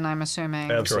LinkedIn, I'm assuming?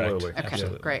 Absolutely. Okay,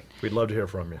 Absolutely. Great. We'd love to hear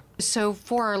from you. So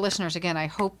for our listeners, again, I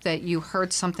hope that you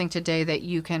heard something today that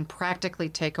you can practically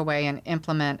take away and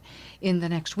implement in the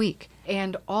next week.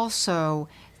 And also,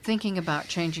 thinking about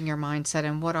changing your mindset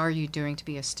and what are you doing to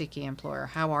be a sticky employer?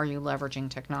 How are you leveraging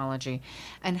technology?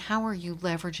 And how are you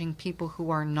leveraging people who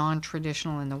are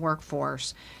non-traditional in the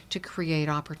workforce to create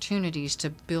opportunities to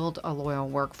build a loyal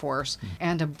workforce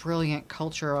and a brilliant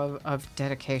culture of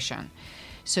dedication?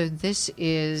 So this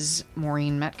is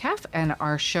Maureen Metcalf, and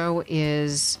our show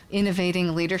is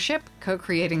Innovating Leadership,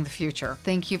 Co-Creating the Future.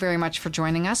 Thank you very much for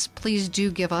joining us. Please do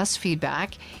give us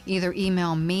feedback. Either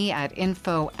email me at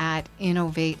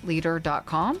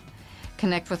info@innovateleader.com,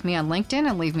 connect with me on LinkedIn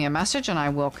and leave me a message, and I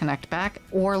will connect back,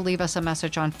 or leave us a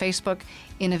message on Facebook,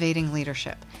 Innovating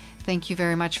Leadership. Thank you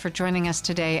very much for joining us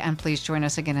today, and please join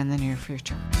us again in the near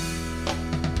future.